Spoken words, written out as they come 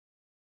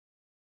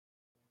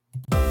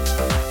Give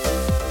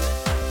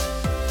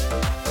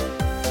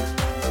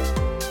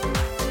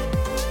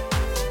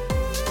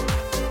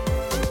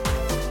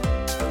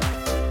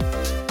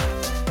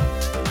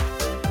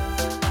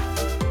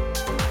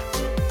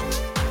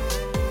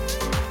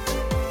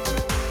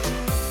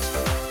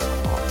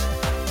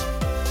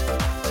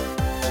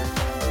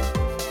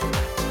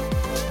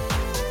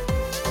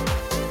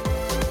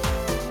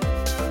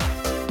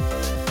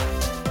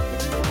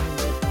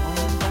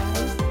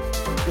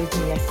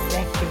me a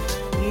second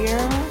here.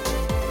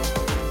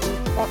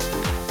 Oh,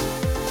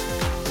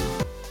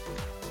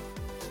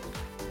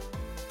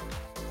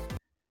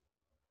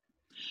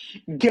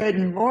 good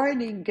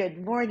morning.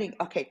 Good morning.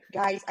 Okay,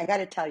 guys, I got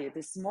to tell you,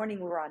 this morning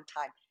we were on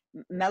time.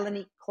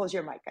 Melanie, close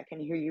your mic. I can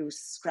hear you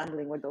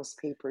scrambling with those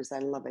papers. I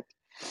love it.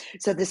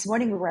 So this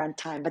morning we were on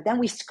time, but then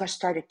we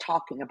started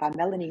talking about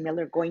Melanie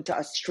Miller going to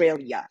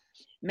Australia.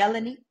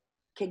 Melanie,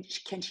 can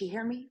she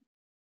hear me?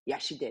 Yeah,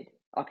 she did.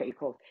 Okay,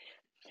 cool.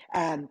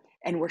 And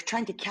we're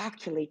trying to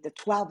calculate the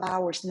 12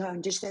 hours. No,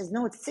 and just says,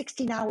 no, it's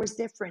 16 hours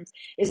difference.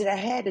 Is it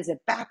ahead? Is it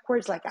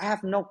backwards? Like, I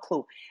have no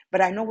clue.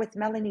 But I know with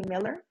Melanie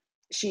Miller,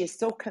 she is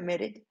so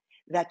committed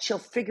that she'll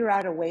figure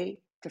out a way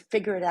to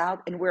figure it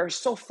out. And we're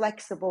so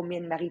flexible, me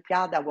and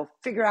Marie-Pierre, that we'll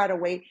figure out a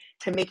way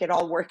to make it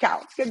all work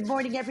out. Good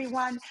morning,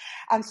 everyone.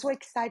 I'm so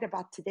excited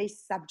about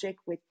today's subject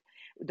with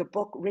the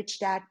book, Rich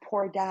Dad,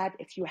 Poor Dad.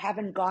 If you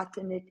haven't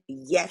gotten it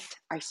yet,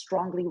 I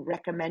strongly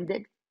recommend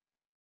it.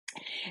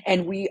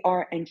 And we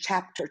are in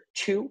chapter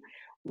 2,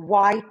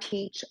 why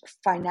teach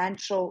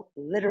financial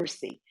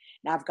literacy.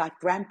 Now, I've got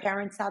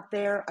grandparents out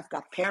there, I've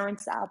got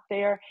parents out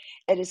there.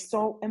 It is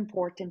so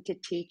important to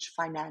teach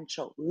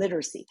financial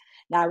literacy.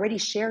 Now, I already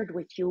shared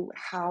with you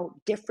how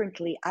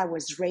differently I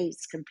was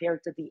raised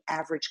compared to the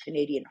average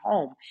Canadian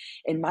home.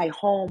 In my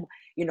home,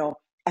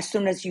 as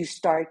soon as you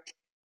start,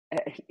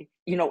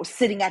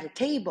 sitting at a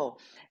table,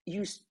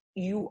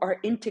 you are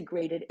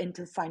integrated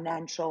into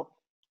financial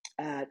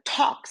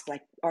talks.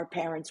 Like, our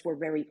parents were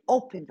very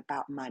open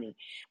about money,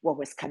 what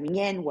was coming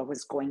in, what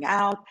was going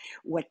out,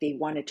 what they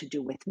wanted to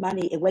do with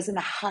money. It wasn't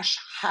a hush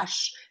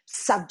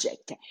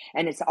subject.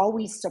 And it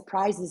always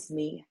surprises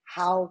me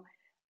how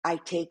I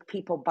take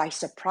people by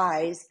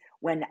surprise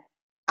when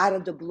out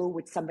of the blue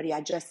with somebody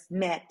I just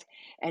met,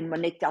 and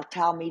when they'll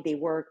tell me they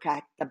work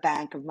at the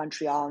Bank of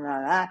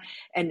Montreal,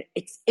 and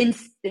it's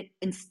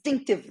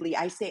instinctively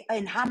I say,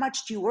 and how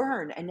much do you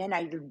earn? And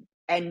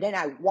then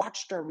I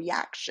watch their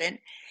reaction,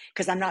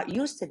 because I'm not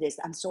used to this.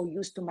 I'm so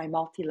used to my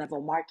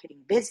multi-level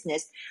marketing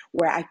business,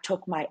 where I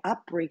took my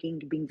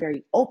upbringing being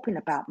very open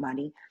about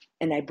money,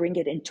 and I bring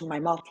it into my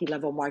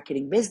multi-level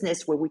marketing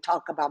business, where we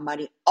talk about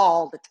money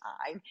all the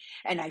time,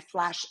 and I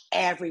flash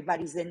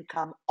everybody's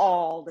income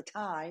all the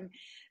time,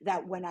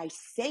 that when I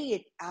say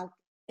it out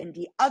in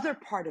the other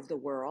part of the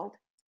world,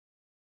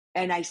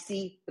 and I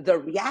see the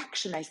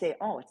reaction, I say,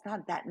 oh, it's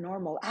not that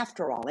normal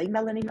after all. Hey,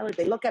 Melanie Miller,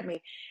 they look at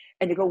me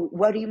and they go,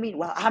 what do you mean?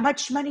 Well, how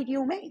much money do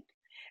you make?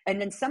 And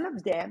then some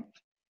of them,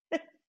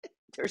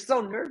 they're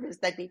so nervous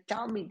that they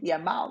tell me the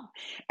amount.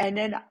 And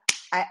then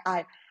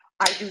I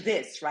do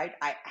this, right?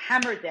 I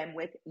hammer them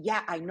with,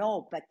 yeah, I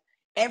know, but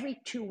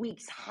every 2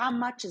 weeks, how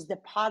much is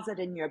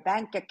deposited in your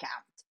bank account?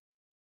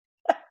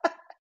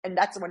 And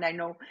that's when I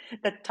know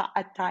that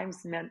at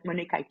times,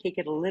 Monique, I take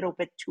it a little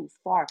bit too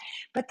far.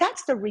 But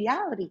that's the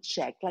reality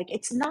check. Like,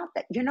 it's not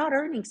that you're not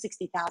earning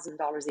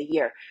 $60,000 a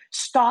year.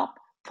 Stop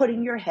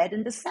putting your head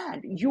in the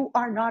sand. You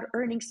are not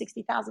earning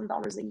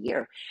 $60,000 a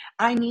year.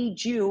 I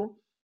need you.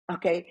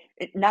 Okay.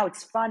 Now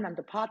it's fun on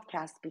the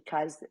podcast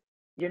because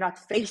you're not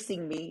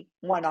facing me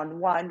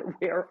one-on-one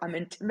where I'm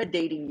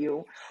intimidating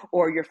you,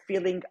 or you're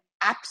feeling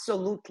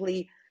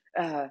absolutely,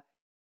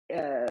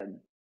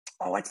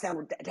 what's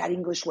that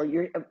English where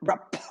you're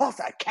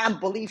repulsed? I can't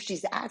believe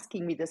she's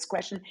asking me this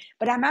question.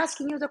 But I'm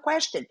asking you the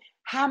question: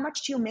 how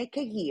much do you make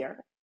a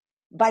year?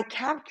 By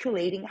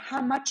calculating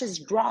how much is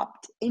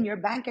dropped in your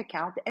bank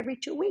account every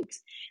 2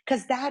 weeks,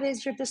 because that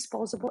is your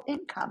disposable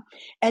income.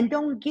 And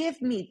don't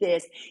give me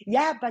this,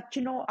 yeah, but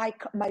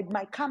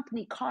my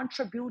company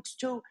contributes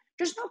to.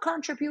 There's no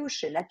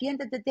contribution. At the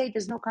end of the day,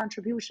 there's no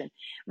contribution.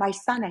 My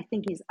son, I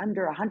think he's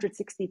under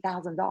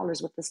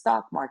 $160,000 with the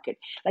stock market.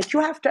 Like,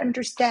 you have to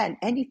understand,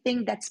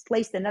 anything that's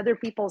placed in other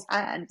people's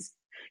hands,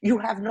 you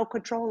have no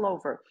control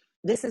over.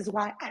 This is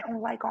why I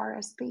don't like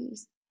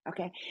RSPs.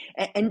 Okay.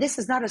 And this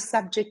is not a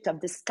subject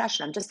of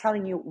discussion. I'm just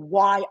telling you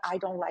why I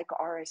don't like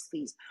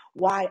RSPs,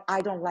 why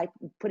I don't like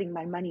putting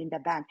my money in the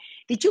bank.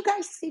 Did you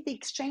guys see the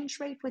exchange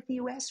rate with the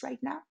US right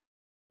now?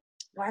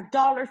 We're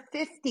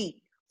 $1.50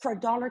 for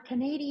 $1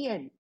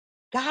 Canadian.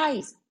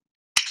 Guys,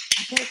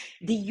 okay,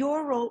 the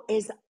euro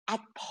is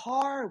at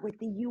par with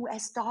the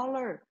US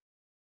dollar.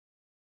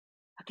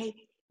 Okay,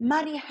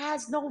 money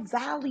has no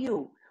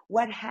value.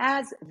 What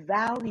has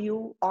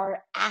value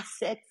are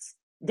assets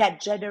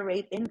that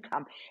generate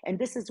income. And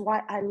this is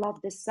why I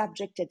love this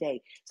subject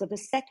today. So the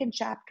second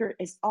chapter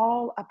is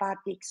all about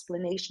the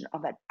explanation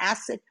of an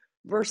asset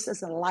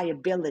versus a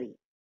liability.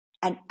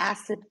 An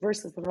asset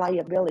versus a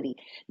liability.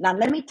 Now,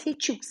 let me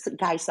teach you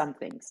guys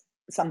something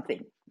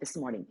this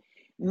morning.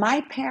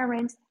 My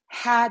parents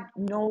had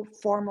no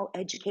formal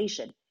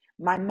education.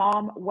 My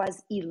mom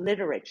was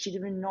illiterate. She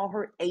didn't even know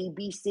her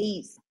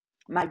ABCs.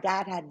 My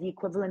dad had the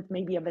equivalent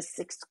maybe of a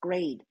sixth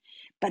grade.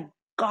 But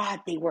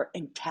God, they were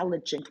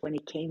intelligent when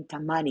it came to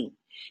money.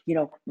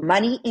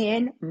 Money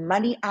in,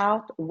 money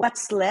out,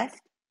 what's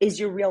left is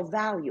your real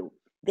value.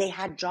 They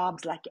had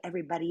jobs like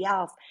everybody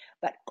else,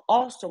 but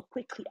also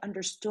quickly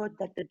understood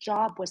that the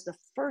job was the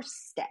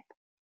first step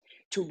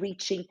to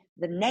reaching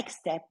the next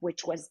step,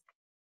 which was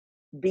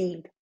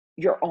being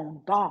your own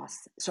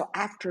boss. So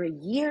after a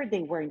year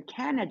they were in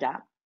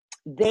Canada,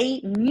 they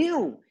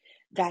knew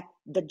that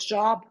the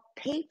job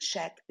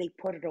paycheck, they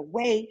put it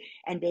away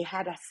and they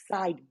had a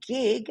side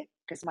gig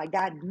because my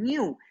dad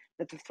knew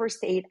that the first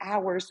 8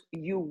 hours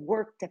you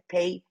work to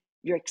pay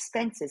your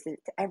expenses.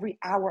 It's every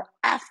hour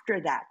after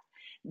that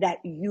that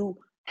you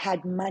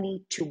had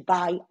money to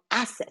buy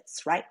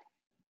assets, right?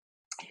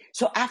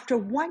 So after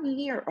 1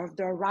 year of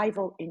the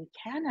arrival in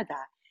Canada,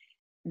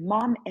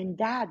 mom and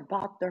dad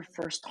bought their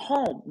first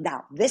home.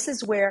 Now, this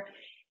is where,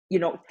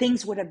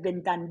 things would have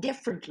been done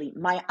differently.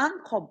 My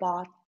uncle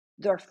bought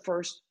their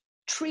first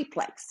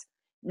triplex.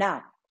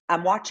 Now,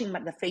 I'm watching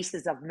the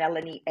faces of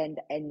Melanie and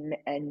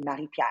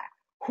Marie-Pierre.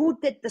 Who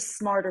did the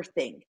smarter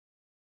thing?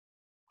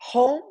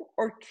 Home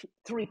or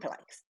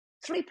threeplex?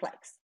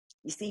 Threeplex.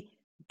 You see,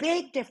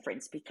 big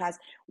difference, because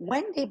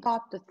when they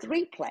bought the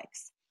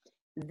threeplex,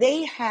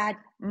 they had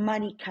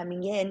money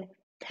coming in,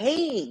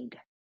 paying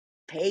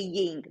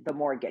the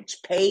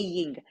mortgage,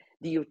 paying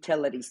the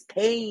utilities,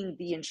 paying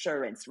the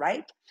insurance,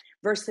 right?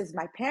 Versus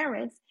my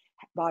parents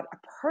bought a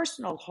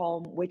personal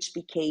home, which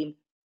became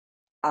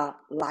a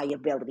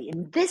liability.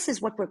 And this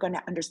is what we're going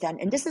to understand.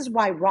 And this is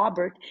why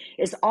Robert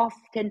is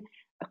often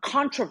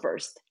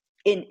controversial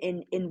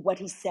in what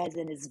he says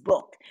in his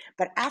book.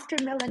 But after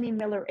Melanie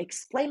Miller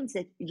explains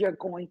it, you're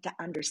going to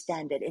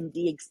understand it. And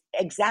the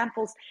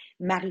examples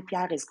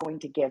Marie-Pierre is going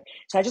to give.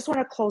 So I just want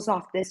to close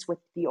off this with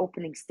the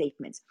opening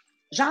statements.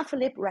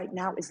 Jean-Philippe right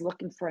now is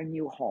looking for a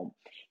new home.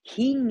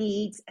 He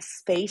needs a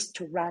space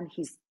to run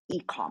his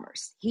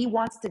e-commerce. He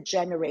wants to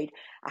generate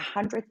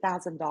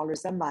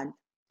 $100,000 a month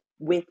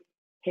with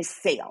his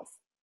sales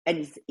and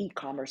his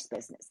e-commerce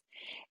business.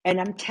 And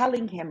I'm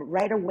telling him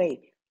right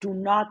away, do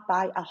not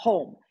buy a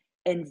home.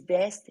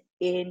 Invest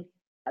in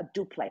a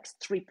duplex,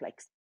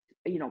 triplex,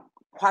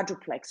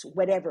 quadruplex,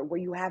 whatever,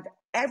 where you have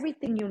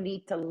everything you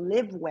need to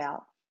live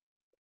well.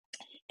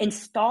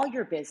 Install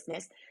your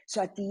business.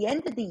 So at the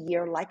end of the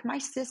year, like my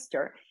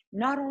sister,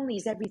 not only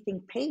is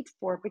everything paid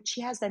for, but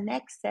she has an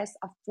excess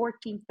of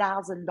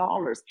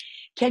 $14,000.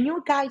 Can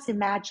you guys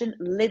imagine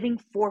living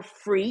for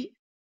free?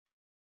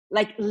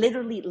 Like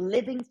literally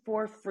living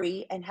for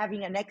free and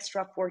having an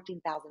extra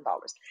 $14,000.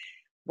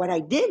 What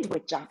I did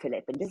with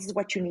Jean-Philippe, and this is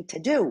what you need to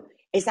do,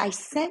 is I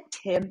sent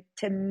him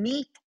to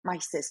meet my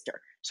sister.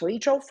 So he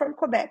drove from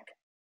Quebec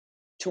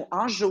to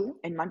Anjou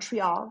in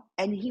Montreal,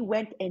 and he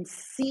went and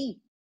see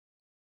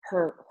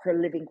her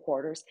living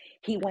quarters.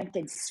 He went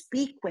and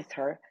speak with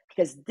her,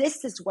 because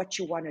this is what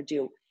you want to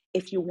do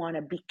if you want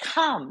to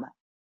become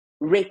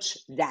rich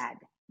dad.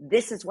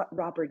 This is what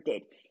Robert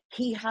did.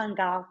 He hung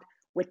out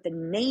with the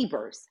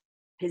neighbors,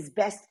 his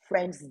best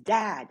friend's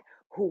dad,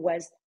 who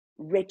was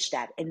rich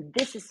dad. And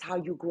this is how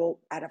you grow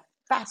at a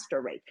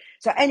faster rate.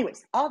 So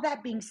anyways, all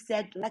that being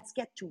said, let's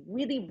get to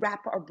really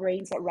wrap our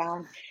brains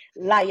around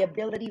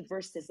liability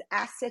versus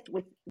asset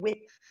with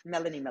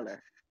Melanie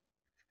Miller.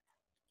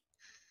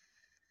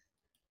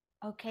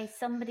 Okay,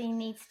 somebody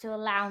needs to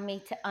allow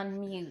me to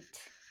unmute.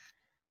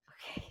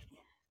 Okay.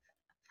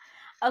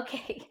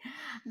 Okay.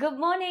 Good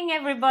morning,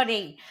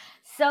 everybody.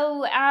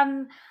 So,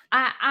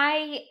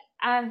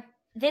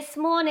 this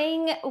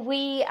morning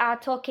we are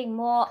talking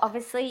more,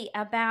 obviously,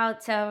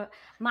 about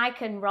Mike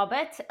and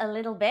Robert a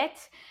little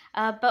bit,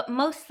 but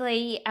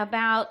mostly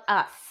about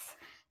us,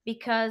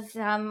 because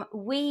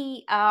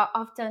we are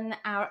often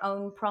our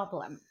own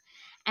problem.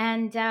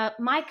 And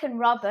Mike and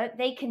Robert,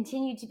 they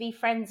continue to be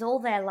friends all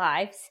their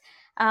lives.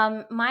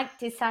 Mike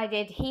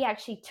decided he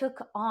actually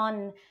took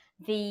on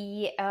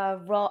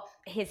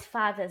his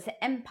father's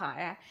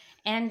empire,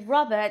 and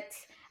Robert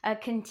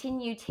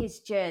continued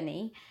his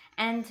journey.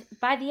 And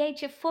by the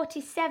age of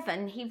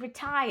 47, he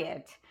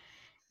retired.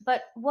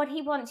 But what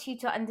he wants you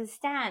to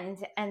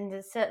understand,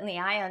 and certainly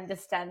I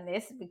understand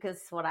this because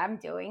it's what I'm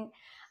doing,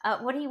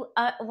 what he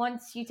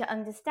wants you to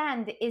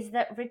understand is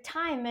that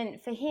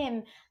retirement for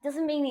him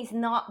doesn't mean he's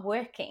not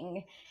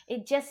working.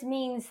 It just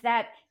means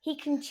that he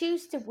can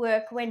choose to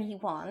work when he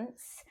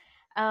wants.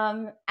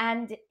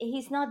 And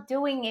he's not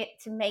doing it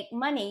to make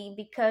money,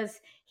 because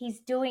he's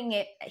doing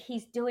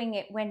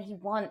it when he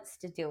wants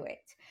to do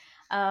it.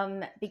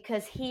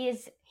 Because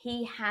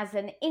he has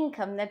an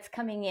income that's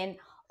coming in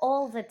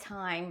all the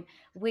time,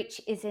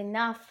 which is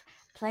enough,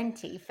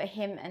 plenty for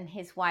him and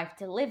his wife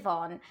to live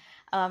on.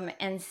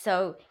 And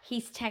so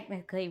he's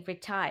technically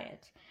retired.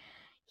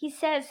 He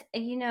says,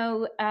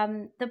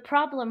 the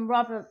problem,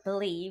 Robert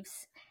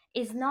believes,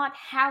 is not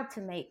how to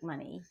make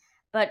money,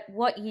 but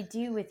what you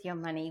do with your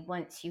money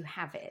once you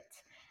have it.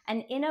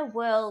 And in a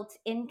world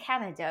in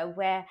Canada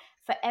where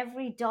for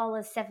every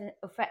dollar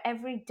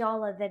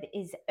that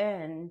is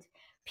earned,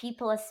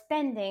 people are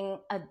spending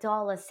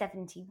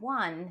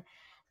 $1.71,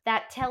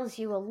 that tells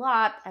you a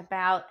lot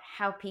about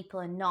how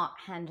people are not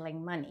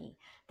handling money,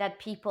 that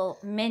people,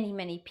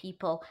 many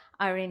people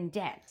are in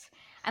debt.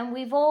 And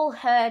we've all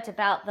heard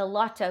about the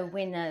lotto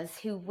winners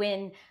who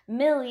win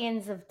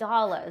millions of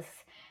dollars,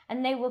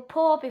 and they were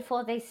poor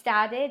before they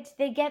started.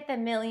 They get the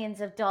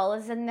millions of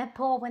dollars and they're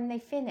poor when they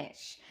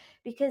finish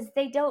because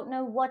they don't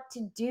know what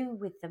to do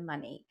with the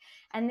money.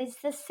 And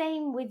it's the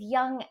same with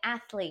young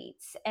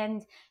athletes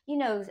and,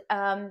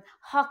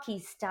 hockey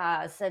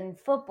stars and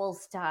football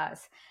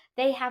stars.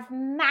 They have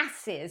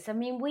masses. I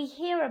mean, we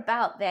hear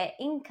about their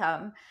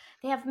income.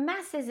 They have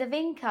masses of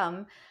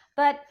income,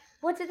 but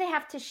what do they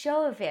have to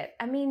show of it?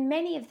 I mean,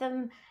 many of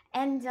them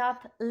end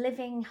up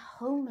living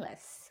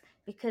homeless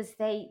because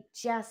they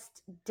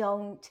just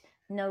don't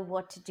know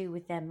what to do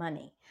with their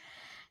money.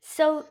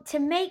 So to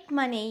make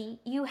money,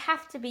 you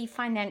have to be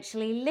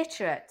financially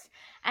literate.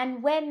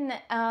 And when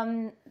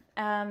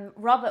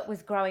Robert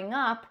was growing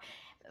up,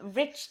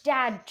 Rich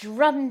Dad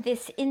drummed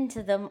this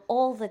into them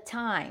all the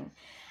time.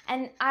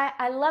 And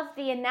I love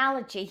the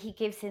analogy he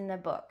gives in the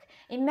book.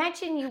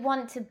 Imagine you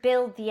want to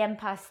build the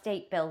Empire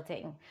State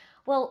Building.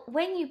 Well,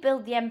 when you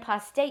build the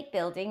Empire State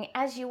Building,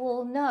 as you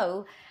all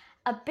know,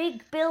 a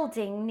big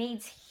building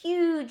needs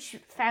huge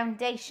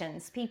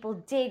foundations. People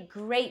dig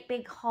great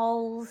big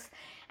holes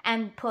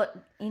and put,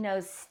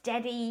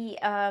 steady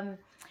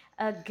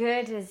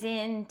girders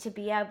in to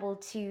be able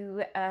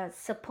to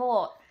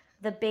support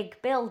the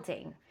big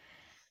building.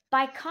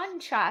 By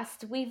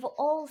contrast, we've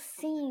all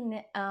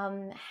seen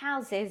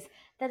houses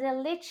that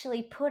are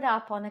literally put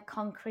up on a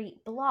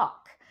concrete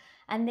block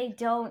and they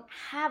don't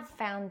have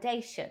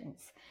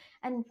foundations.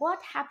 And what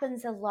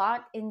happens a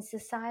lot in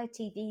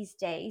society these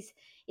days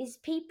is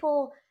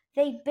people,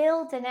 they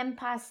build an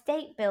Empire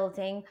State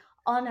Building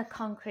on a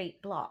concrete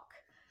block.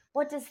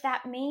 What does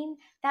that mean?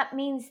 That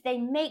means they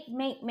make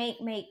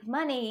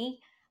money,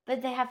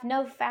 but they have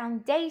no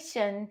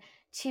foundation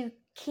to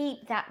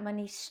keep that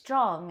money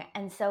strong,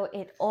 and so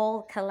it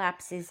all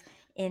collapses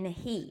in a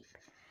heap.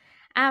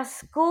 Our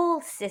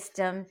school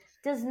system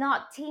does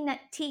not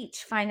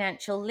teach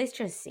financial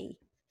literacy.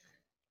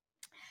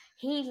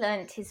 He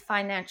learned his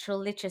financial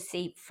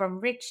literacy from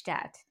Rich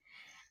Dad.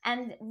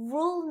 And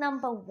rule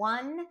number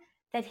 1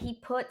 that he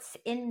puts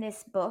in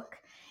this book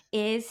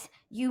is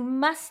you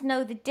must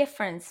know the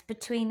difference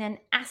between an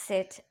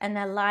asset and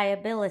a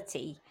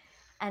liability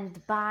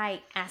and buy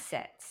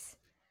assets.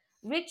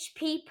 Rich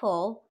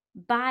people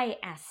buy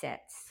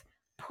assets.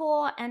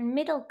 Poor and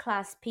middle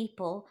class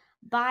people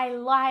buy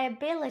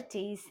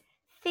liabilities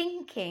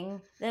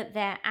thinking that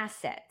they're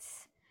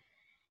assets.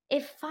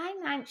 If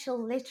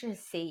financial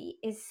literacy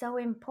is so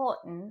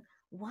important,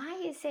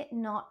 why is it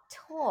not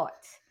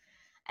taught?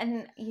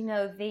 And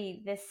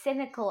the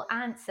cynical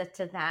answer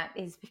to that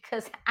is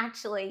because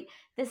actually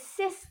the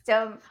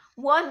system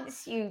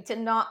wants you to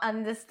not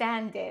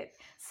understand it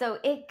so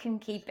it can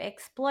keep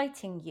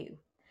exploiting you.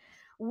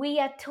 We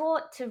are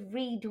taught to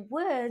read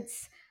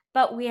words,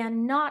 but we are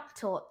not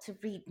taught to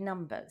read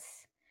numbers.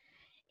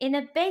 In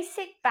a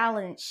basic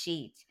balance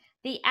sheet,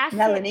 the asset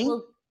Melanie,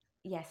 will,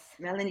 yes.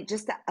 Melanie,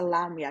 just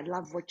allow me. I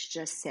love what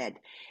you just said.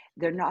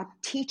 They're not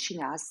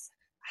teaching us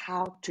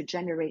how to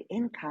generate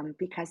income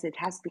because it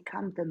has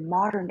become the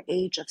modern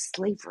age of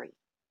slavery.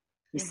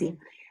 You see,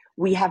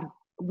 we have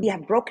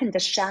broken the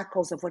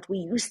shackles of what we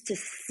used to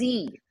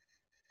see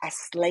as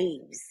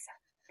slaves.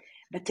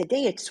 But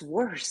today it's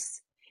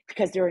worse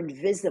because they're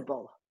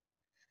invisible.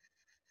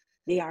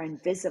 They are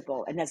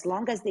invisible. And as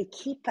long as they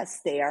keep us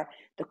there,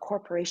 the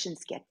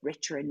corporations get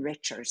richer and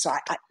richer. So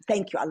I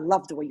thank you. I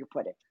love the way you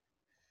put it.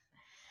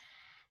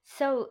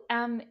 So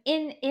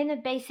in a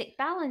basic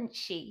balance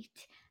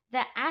sheet,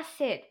 the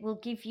asset will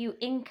give you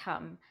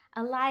income,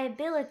 a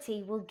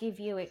liability will give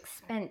you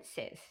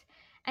expenses.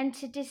 And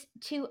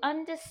to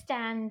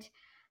understand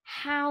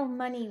how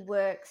money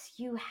works,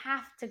 you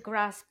have to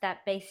grasp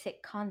that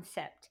basic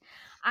concept.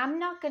 I'm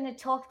not going to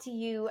talk to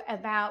you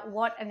about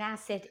what an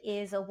asset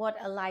is or what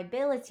a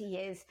liability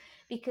is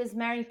because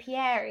Marie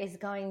Pierre is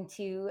going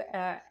to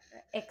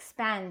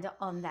expand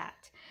on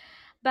that.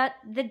 But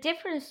the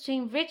difference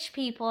between rich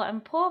people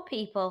and poor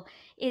people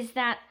is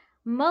that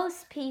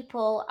most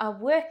people are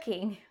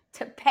working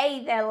to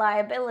pay their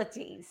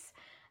liabilities.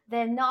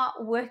 They're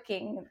not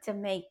working to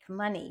make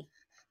money.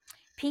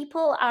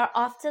 People are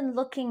often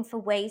looking for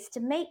ways to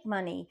make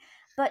money,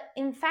 but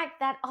in fact,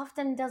 that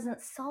often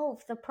doesn't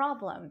solve the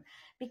problem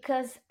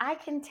because I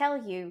can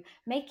tell you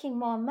making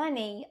more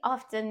money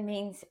often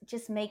means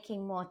just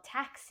making more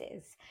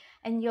taxes,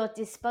 and your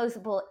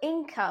disposable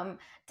income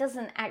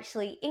doesn't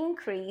actually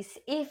increase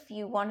if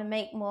you want to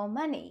make more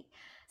money.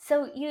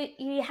 So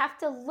you have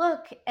to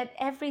look at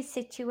every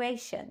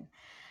situation.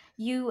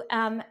 You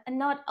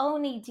not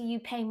only do you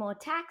pay more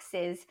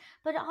taxes,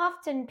 but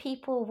often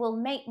people will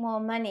make more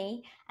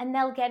money and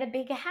they'll get a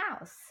bigger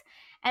house,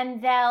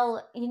 and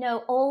they'll,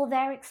 all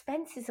their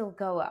expenses will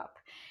go up.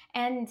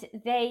 and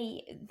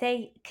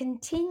they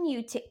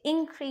continue to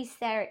increase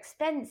their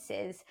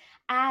expenses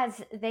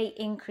as they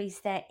increase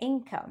their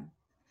income.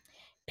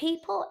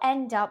 People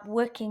end up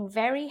working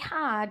very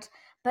hard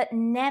but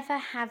never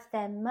have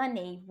their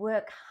money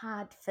work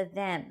hard for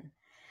them.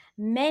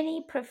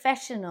 Many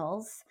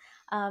professionals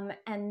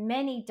and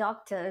many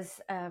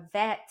doctors,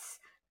 vets,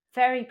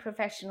 very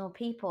professional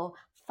people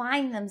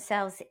find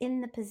themselves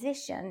in the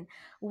position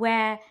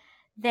where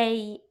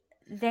they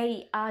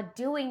they are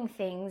doing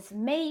things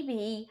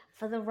maybe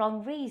for the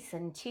wrong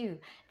reason too.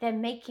 They're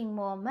making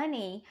more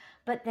money,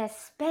 but they're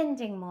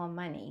spending more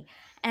money.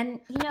 And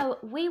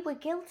we were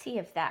guilty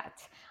of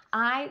that.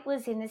 I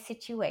was in a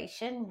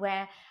situation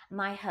where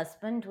my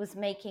husband was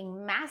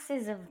making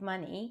masses of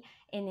money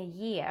in a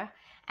year,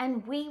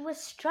 and we were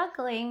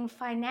struggling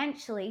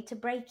financially to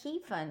break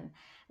even.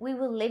 We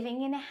were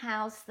living in a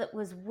house that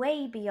was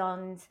way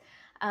beyond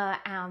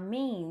our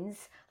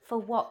means for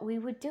what we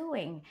were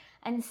doing,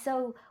 and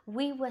so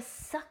we were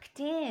sucked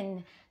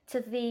in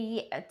to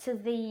the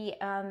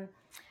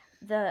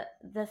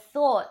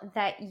thought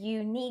that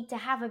you need to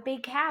have a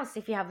big house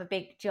if you have a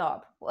big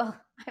job. Well,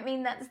 I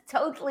mean, that's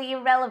totally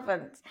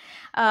irrelevant.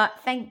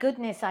 Thank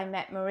goodness I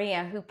met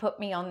Maria, who put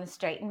me on the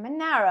straight and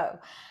narrow.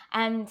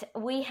 And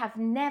we have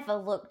never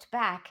looked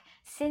back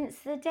since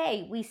the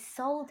day we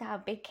sold our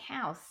big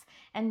house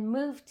and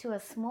moved to a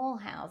small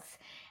house.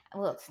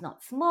 Well, it's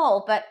not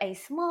small, but a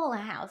smaller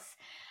house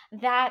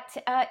that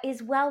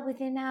is well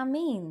within our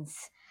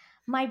means.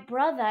 My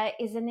brother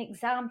is an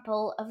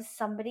example of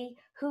somebody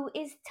who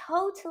is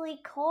totally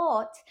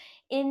caught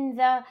in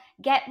the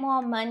get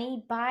more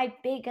money, buy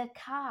bigger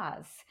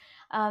cars.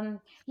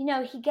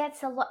 He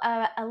gets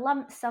a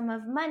lump sum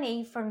of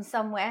money from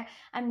somewhere,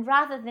 and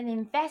rather than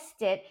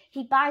invest it,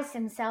 he buys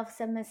himself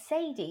some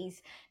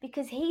Mercedes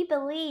because he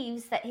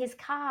believes that his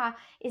car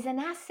is an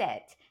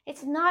asset.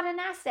 It's not an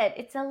asset,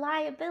 it's a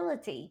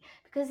liability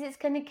because it's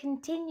going to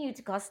continue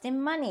to cost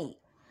him money.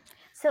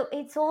 So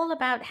it's all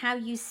about how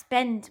you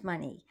spend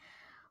money.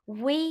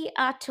 We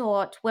are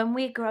taught when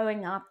we're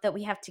growing up that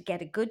we have to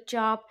get a good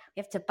job, we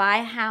have to buy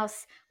a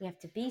house, we have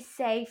to be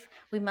safe,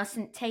 we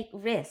mustn't take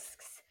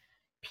risks.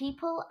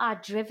 People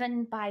are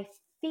driven by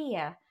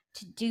fear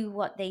to do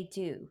what they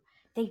do.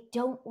 They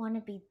don't want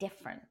to be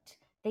different.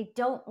 They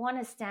don't want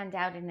to stand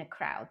out in a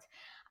crowd.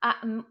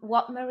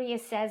 What Maria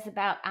says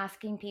about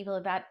asking people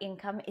about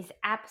income is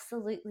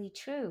absolutely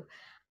true.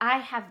 I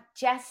have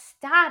just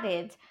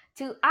started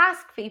to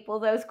ask people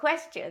those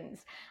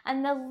questions,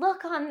 and the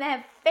look on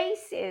their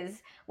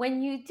faces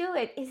when you do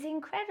it is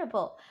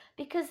incredible,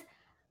 because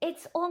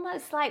it's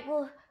almost like,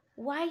 well,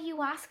 why are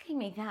you asking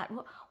me that?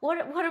 What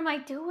am I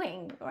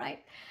doing?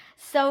 Right?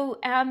 So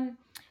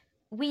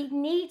we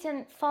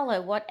needn't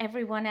follow what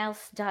everyone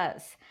else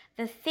does.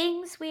 The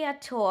things we are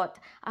taught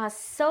are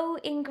so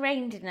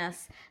ingrained in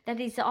us that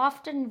it's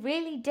often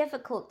really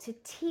difficult to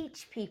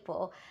teach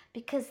people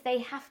because they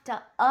have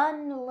to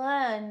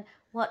unlearn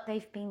what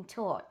they've been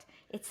taught.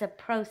 It's a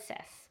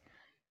process.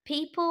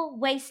 People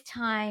waste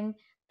time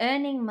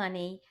earning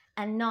money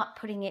and not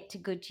putting it to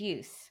good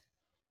use.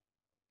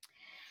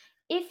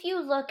 If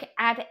you look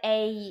at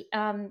a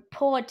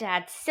poor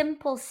dad's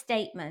simple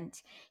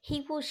statement,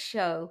 he will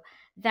show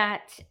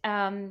that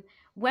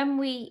when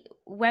we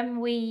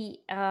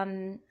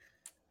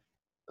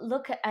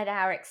look at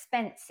our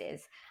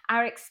expenses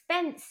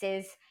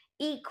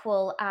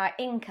equal our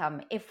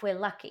income if we're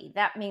lucky.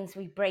 That means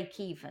we break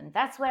even.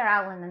 That's where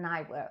Alan and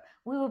I were.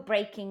 We were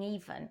breaking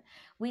even.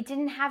 We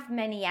didn't have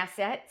many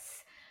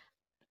assets,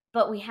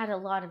 but we had a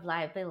lot of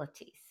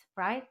liabilities,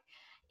 right?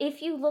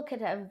 If you look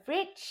at a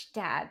rich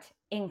dad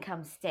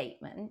income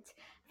statement,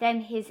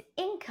 then his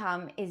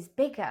income is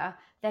bigger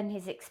than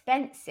his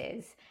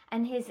expenses,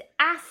 and his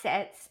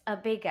assets are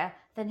bigger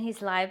than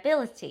his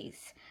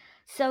liabilities.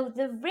 So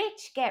the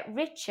rich get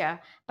richer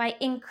by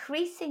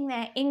increasing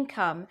their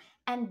income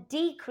and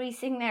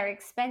decreasing their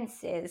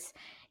expenses,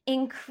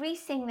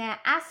 increasing their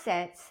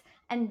assets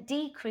and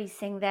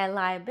decreasing their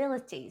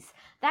liabilities.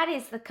 That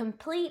is the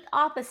complete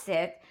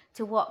opposite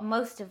to what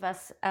most of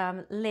us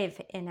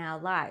live in our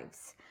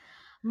lives.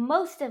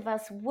 Most of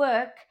us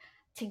work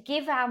to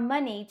give our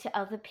money to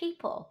other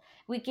people.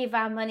 We give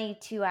our money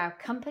to our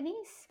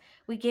companies.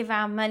 We give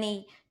our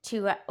money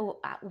to,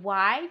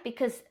 why?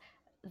 Because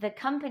the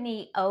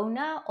company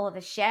owner or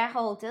the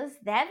shareholders,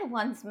 they're the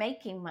ones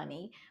making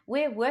money.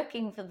 We're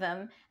working for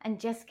them and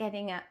just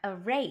getting a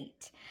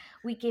rate.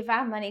 We give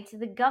our money to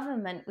the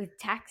government with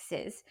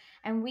taxes,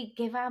 and we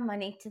give our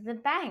money to the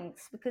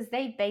banks because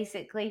they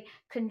basically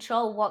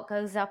control what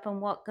goes up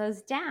and what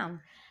goes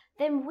down.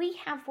 Then we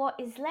have what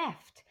is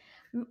left.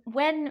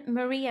 When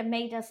Maria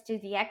made us do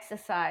the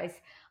exercise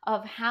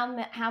of how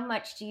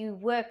much do you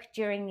work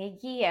during a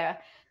year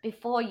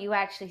before you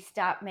actually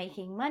start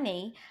making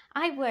money,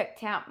 I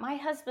worked out my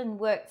husband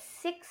worked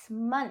 6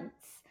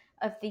 months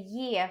of the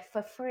year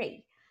for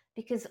free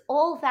because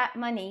all that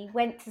money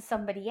went to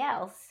somebody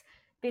else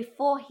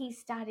before he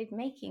started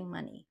making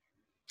money.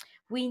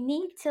 We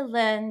need to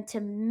learn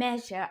to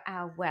measure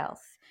our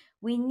wealth.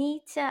 We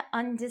need to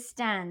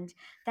understand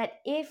that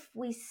if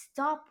we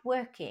stop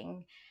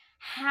working,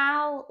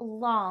 how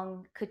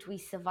long could we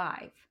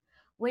survive?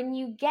 When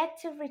you get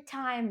to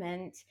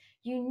retirement,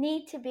 you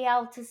need to be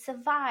able to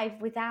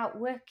survive without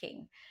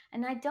working.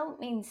 And I don't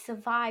mean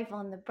survive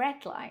on the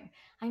breadline.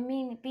 I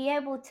mean be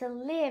able to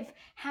live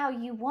how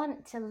you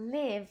want to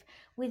live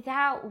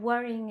without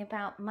worrying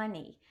about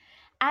money.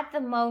 At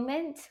the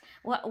moment,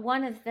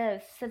 one of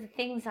the sort of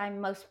things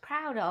I'm most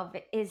proud of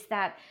is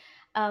that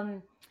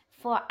um,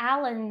 for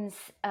Alan's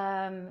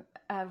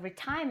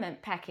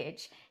retirement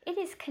package, it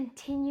is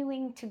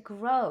continuing to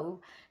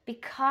grow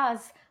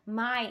because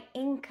my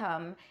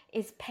income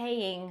is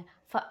paying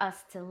for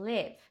us to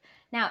live.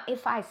 Now,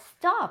 if I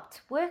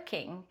stopped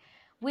working,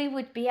 we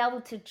would be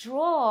able to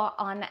draw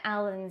on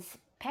Alan's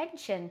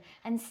pension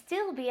and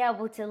still be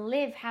able to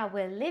live how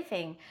we're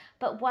living.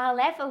 But while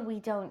ever we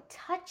don't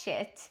touch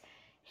it,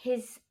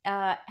 his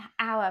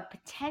our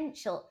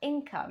potential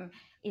income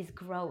is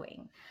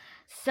growing.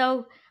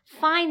 So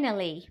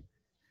finally,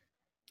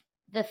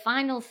 the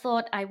final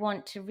thought I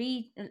want to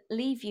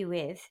leave you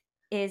with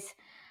is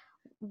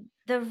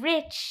the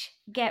rich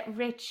get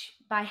rich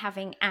by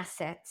having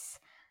assets.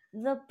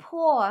 The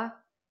poor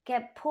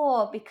get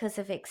poor because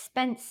of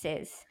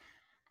expenses.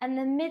 And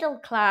the middle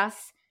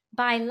class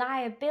by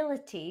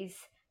liabilities,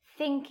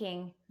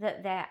 thinking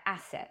that they're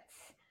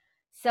assets.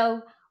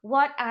 So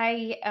what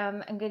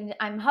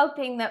I'm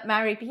hoping that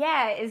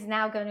Marie-Pierre is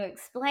now going to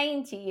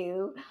explain to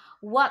you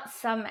what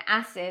some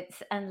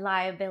assets and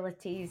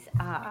liabilities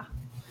are.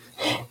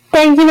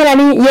 Thank you,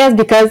 Melanie. Yes,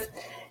 because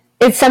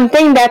it's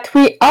something that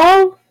we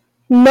all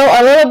know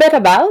a little bit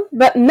about,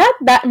 but not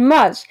that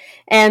much.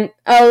 And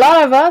a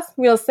lot of us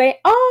will say,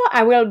 oh,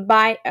 I will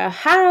buy a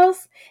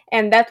house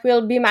and that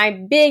will be my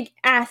big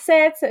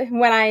asset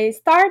when I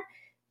start.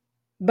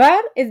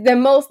 But it's the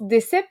most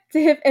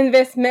deceptive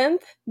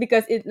investment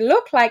because it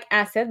looks like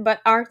asset,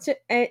 but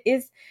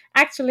is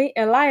actually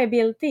a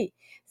liability.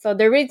 So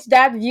the rich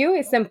dad view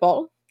is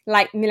simple.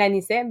 Like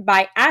Melanie said,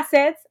 buy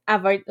assets,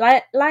 avoid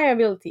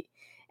liability.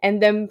 And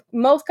the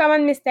most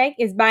common mistake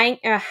is buying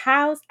a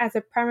house as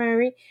a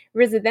primary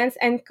residence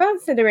and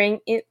considering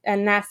it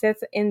an asset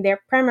in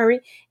their primary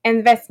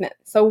investment.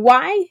 So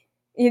why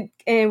we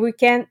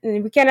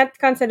cannot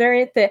consider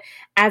it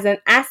as an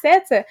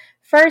asset?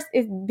 First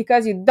is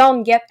because you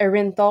don't get a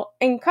rental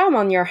income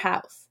on your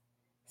house.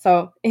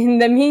 So in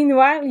the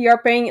meanwhile, you're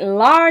paying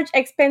large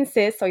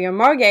expenses, so your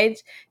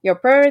mortgage, your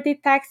property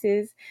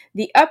taxes,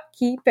 the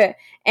upkeep,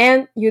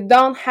 and you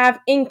don't have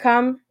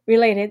income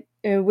related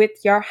with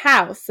your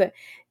house.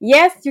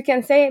 Yes, you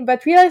can say,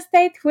 but real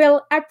estate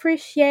will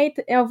appreciate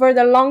over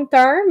the long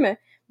term,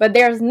 but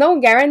there's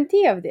no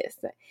guarantee of this.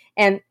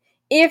 And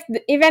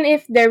even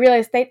if the real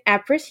estate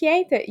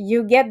appreciate,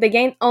 you get the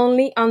gain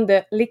only on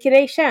the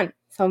liquidation.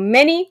 So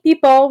many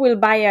people will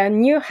buy a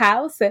new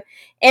house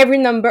every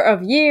number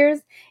of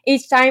years,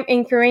 each time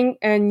incurring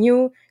a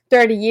new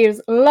 30 years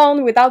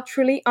loan without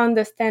truly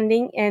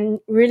understanding and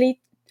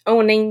really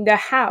owning the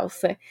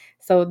house.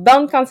 So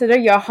don't consider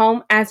your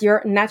home as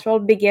your natural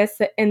biggest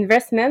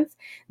investment.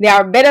 There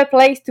are better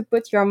places to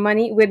put your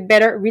money with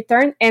better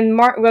return and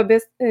more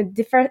robust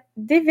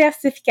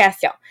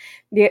diversification.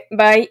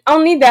 Buy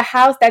only the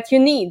house that you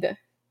need.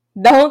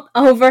 Don't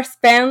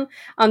overspend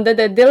under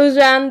the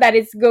delusion that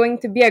it's going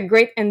to be a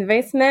great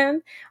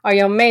investment or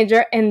your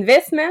major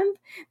investment.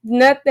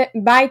 Not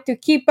buy to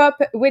keep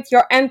up with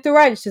your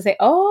entourage to say,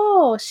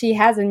 oh, she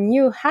has a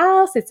new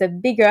house, it's a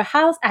bigger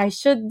house, I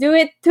should do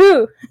it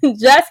too.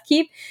 Just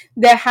keep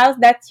the house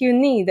that you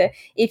need.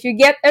 If you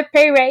get a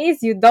pay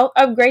raise, you don't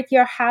upgrade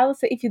your house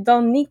if you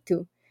don't need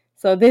to.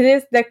 So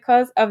this is the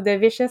cause of the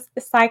vicious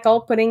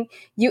cycle putting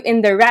you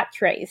in the rat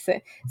race.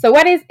 So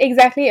what is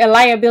exactly a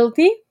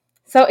liability?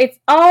 So it's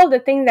all the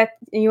things that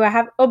you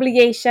have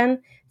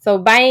obligation. So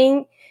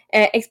buying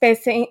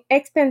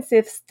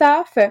expensive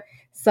stuff.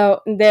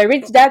 So the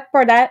rich dad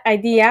poor dad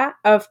idea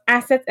of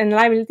assets and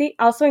liability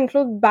also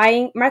include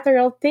buying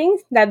material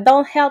things that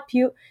don't help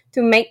you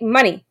to make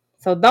money.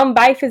 So don't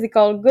buy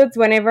physical goods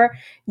whenever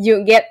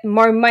you get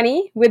more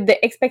money with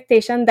the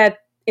expectation that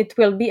it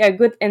will be a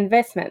good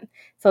investment.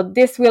 So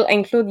this will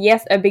include,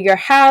 yes, a bigger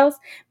house,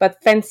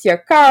 but fancier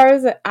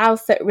cars,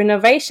 house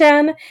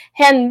renovation,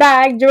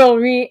 handbag,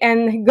 jewelry,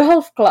 and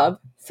golf club.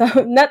 So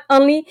not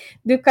only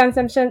do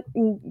consumption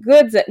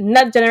goods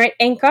not generate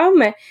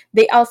income,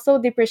 they also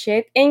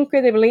depreciate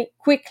incredibly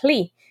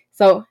quickly.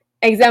 So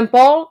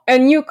example, a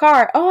new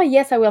car. Oh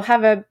yes, I will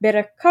have a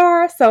better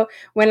car. So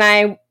when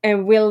I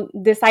will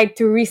decide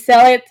to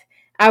resell it,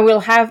 I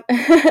will have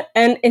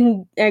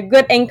a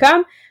good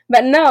income.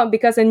 But no,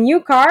 because a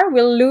new car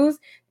will lose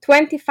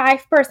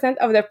 25%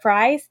 of the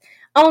price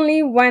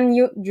only when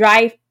you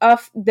drive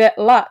off the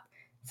lot.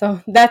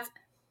 So that's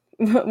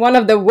one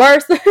of the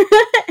worst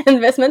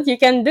investments you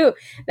can do.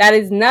 That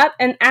is not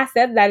an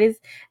asset, that is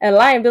a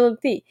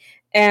liability.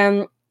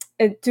 Um,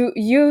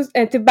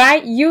 to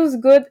buy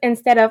used good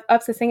instead of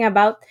obsessing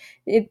about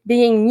it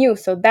being new.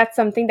 So that's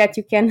something that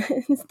you can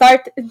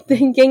start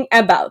thinking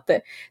about.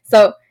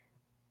 So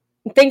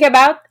think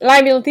about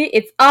liability,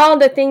 it's all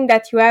the things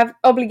that you have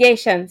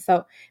obligation.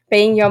 So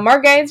paying your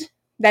mortgage,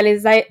 that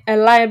is a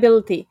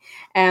liability.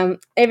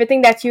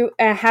 Everything that you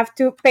have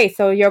to pay,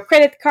 so your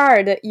credit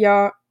card,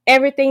 your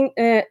everything,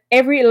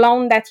 every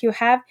loan that you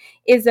have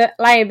is a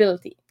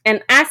liability.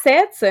 And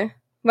assets,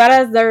 what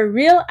are the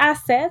real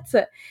assets?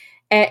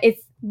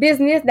 It's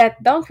business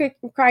that don't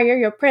require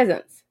your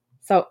presence.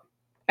 So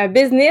a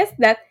business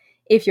that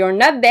if you're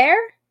not there,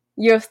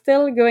 you're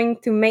still going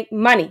to make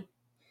money.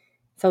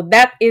 So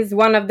that is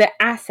one of the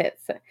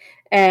assets.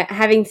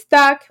 Having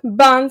stock,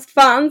 bonds,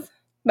 funds,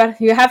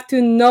 but you have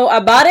to know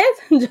about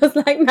it, just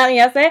like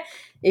Maria said.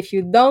 If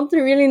you don't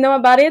really know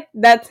about it,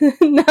 that's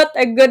not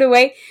a good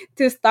way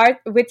to start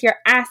with your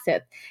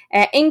asset.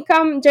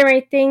 Income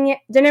generating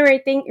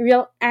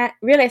real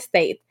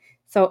estate.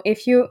 So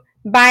if you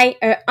buy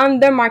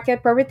under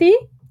market property,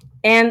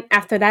 and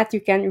after that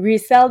you can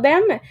resell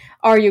them,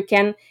 or you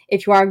can,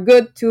 if you are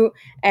good to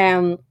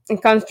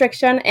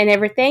construction and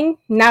everything,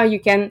 now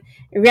you can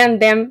rent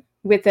them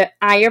with a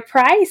higher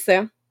price.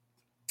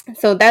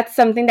 So that's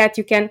something that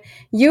you can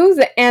use.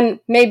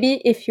 And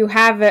maybe if you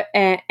have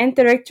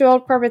intellectual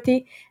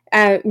property,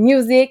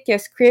 music, a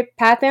script,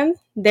 patent,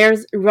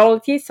 there's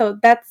royalty. So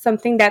that's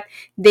something that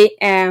they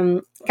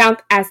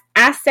count as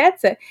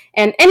assets.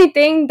 And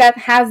anything that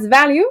has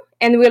value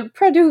and will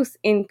produce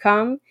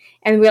income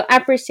and will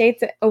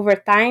appreciate over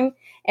time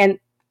and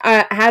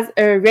has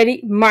a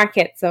ready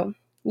market. So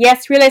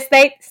yes, real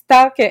estate,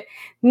 stock,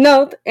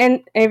 note,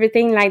 and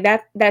everything like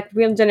that that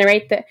will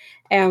generate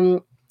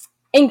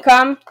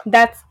income,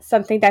 that's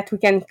something that we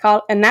can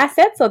call an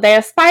asset. So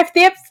there's 5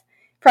 tips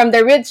from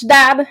the rich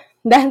dad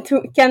that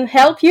can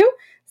help you.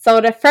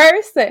 So the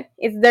first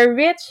is the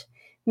rich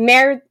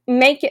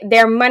make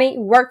their money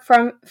work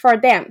for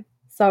them.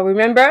 So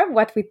remember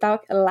what we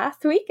talked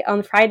last week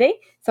on Friday.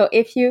 So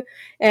if you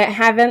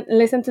haven't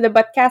listened to the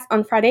podcast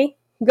on Friday,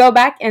 go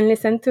back and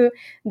listen to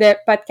the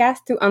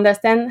podcast to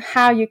understand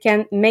how you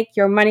can make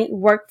your money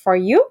work for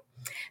you.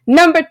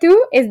 Number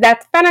 2 is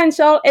that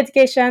financial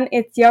education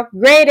is your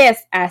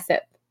greatest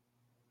asset.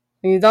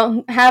 You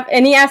don't have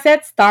any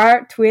assets,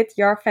 start with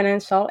your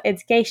financial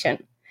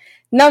education.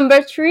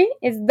 Number 3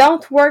 is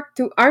don't work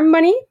to earn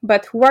money,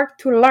 but work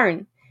to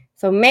learn.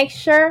 So make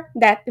sure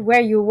that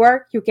where you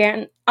work, you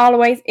can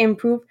always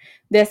improve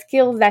the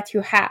skills that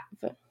you have.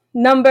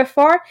 Number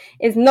 4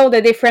 is know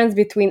the difference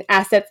between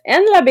assets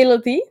and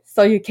liability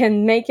so you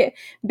can make a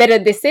better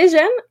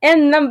decision.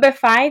 And number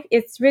 5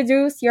 is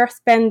reduce your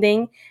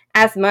spending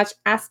as much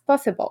as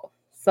possible.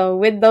 So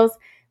with those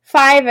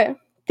 5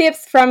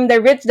 tips from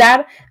the rich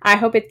dad, I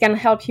hope it can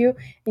help you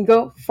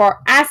go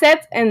for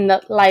assets and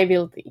not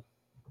liability.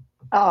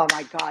 Oh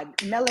my God.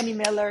 Melanie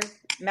Miller,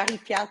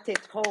 Marie-Pierre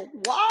Tétrault.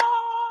 Wow.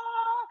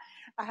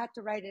 I had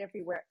to write it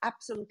everywhere.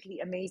 Absolutely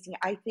amazing.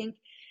 I think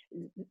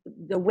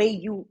the way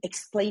you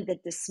explained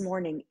it this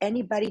morning,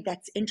 anybody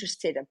that's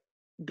interested in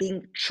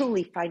being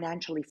truly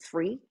financially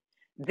free,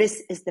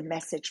 this is the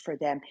message for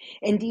them.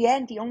 In the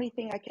end, the only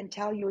thing I can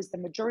tell you is the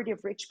majority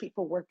of rich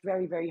people work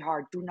very, very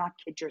hard. Do not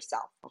kid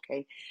yourself,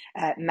 okay?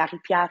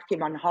 Marie-Pierre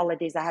came on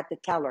holidays. I had to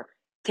tell her,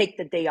 take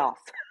the day off.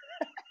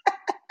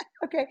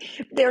 Okay,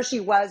 there she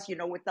was,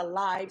 with the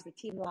lives, the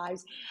team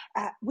lives.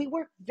 We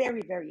work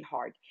very, very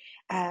hard.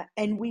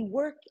 And we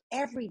work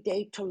every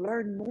day to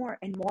learn more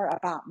and more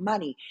about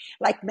money.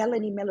 Like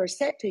Melanie Miller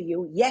said to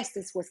you, yes,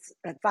 this was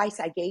advice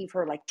I gave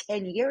her like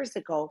 10 years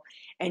ago,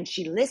 and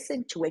she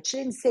listened to it. She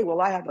didn't say, well,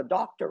 I have a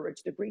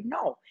doctorate degree.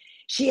 No,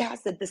 she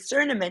has the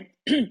discernment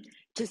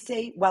to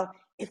say, well,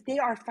 if they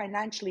are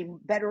financially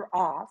better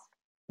off,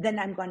 then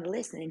I'm going to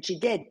listen. And she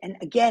did. And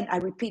again, I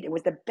repeat, it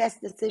was the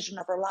best decision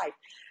of her life.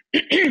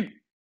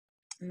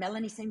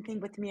 Melanie, same thing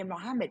with me and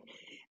Mohammed.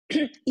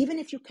 Even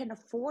if you can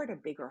afford a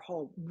bigger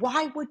home,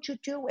 why would you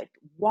do it?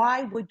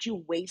 Why would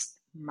you waste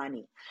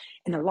money?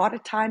 And a lot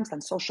of times on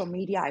social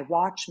media, I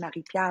watch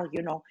Marie-Pierre,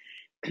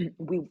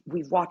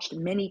 we've watched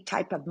many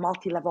type of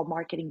multi-level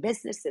marketing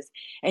businesses,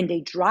 and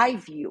they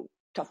drive you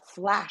to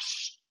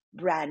flash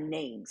brand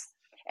names.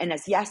 And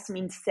as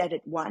Yasmin said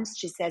it once,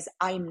 she says,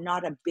 I'm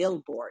not a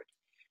billboard.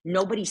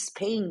 Nobody's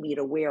paying me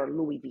to wear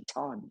Louis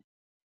Vuitton.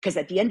 Because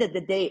at the end of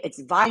the day,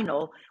 it's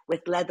vinyl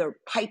with leather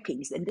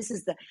pipings. And this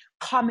is the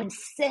common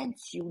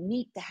sense you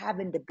need to have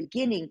in the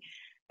beginning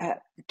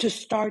to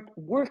start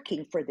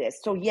working for this.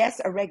 So yes,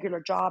 a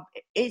regular job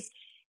is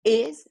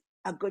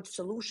a good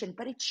solution,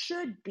 but it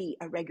should be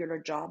a regular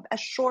job, a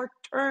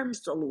short-term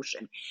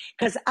solution,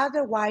 because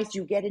otherwise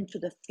you get into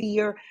the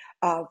fear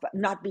of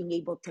not being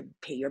able to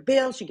pay your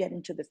bills. You get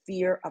into the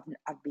fear of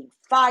being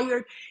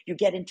fired. You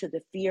get into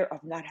the fear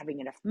of not having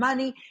enough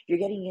money. You're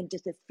getting into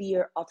the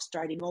fear of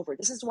starting over.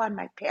 This is why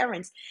my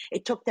parents,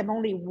 it took them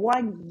only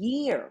 1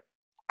 year.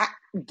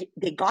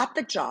 They got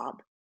the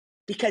job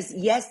because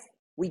yes,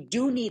 we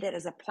do need it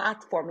as a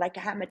platform. Like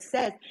Ahmed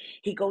says,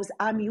 he goes,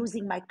 I'm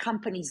using my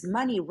company's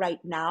money right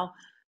now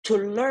to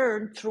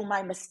learn through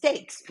my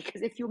mistakes.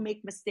 Because if you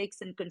make mistakes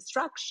in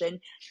construction,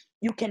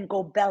 you can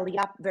go belly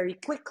up very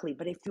quickly.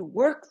 But if you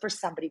work for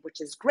somebody,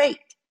 which is great,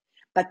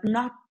 but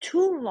not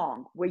too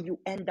long, where you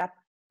end up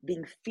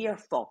being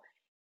fearful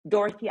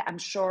Dorothy, I'm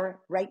sure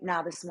right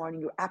now this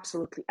morning you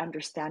absolutely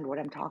understand what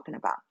I'm talking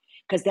about,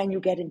 because then you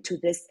get into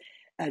this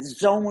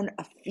zone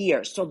of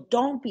fear. So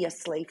don't be a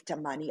slave to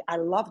money. I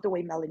love the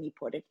way Melanie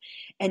put it,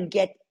 and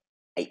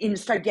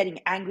start getting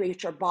angry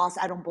at your boss.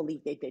 I don't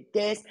believe they did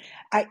this.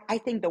 I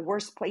think the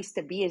worst place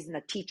to be is in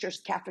a teacher's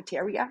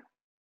cafeteria,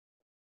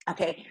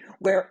 okay,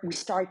 where we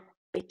start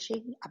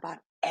bitching about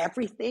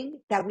everything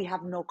that we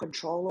have no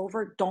control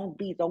over. Don't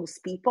be those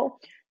people.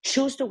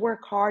 Choose to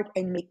work hard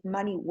and make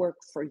money work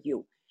for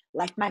you,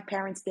 like my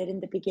parents did in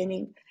the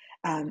beginning.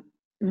 um,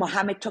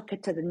 Mohammed took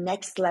it to the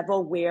next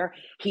level where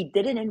he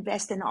didn't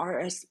invest in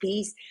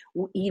RSPs.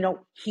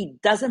 He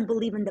doesn't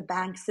believe in the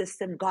bank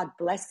system. God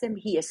bless him.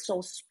 He is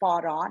so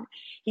spot on.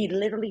 He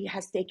literally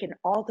has taken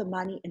all the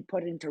money and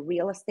put it into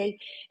real estate.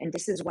 And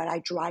this is what I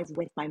drive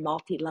with my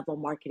multi-level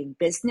marketing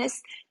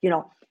business.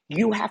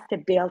 You have to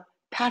build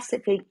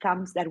passive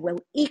incomes that will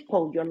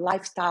equal your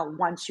lifestyle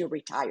once you're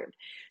retired.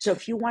 So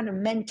if you want to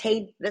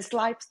maintain this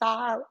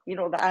lifestyle,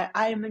 that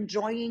I am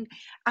enjoying,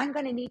 I'm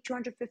going to need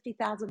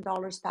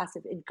 $250,000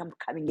 passive income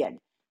coming in.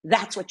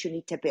 That's what you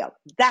need to build.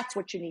 That's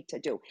what you need to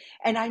do.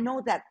 And I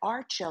know that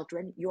our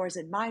children, yours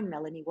and mine,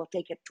 Melanie, will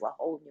take it to a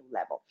whole new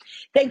level.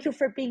 Thank you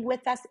for being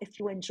with us. If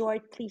you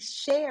enjoyed, please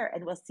share,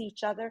 and we'll see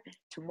each other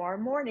tomorrow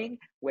morning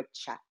with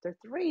chapter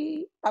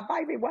 3.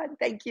 Bye-bye, everyone.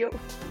 Thank you.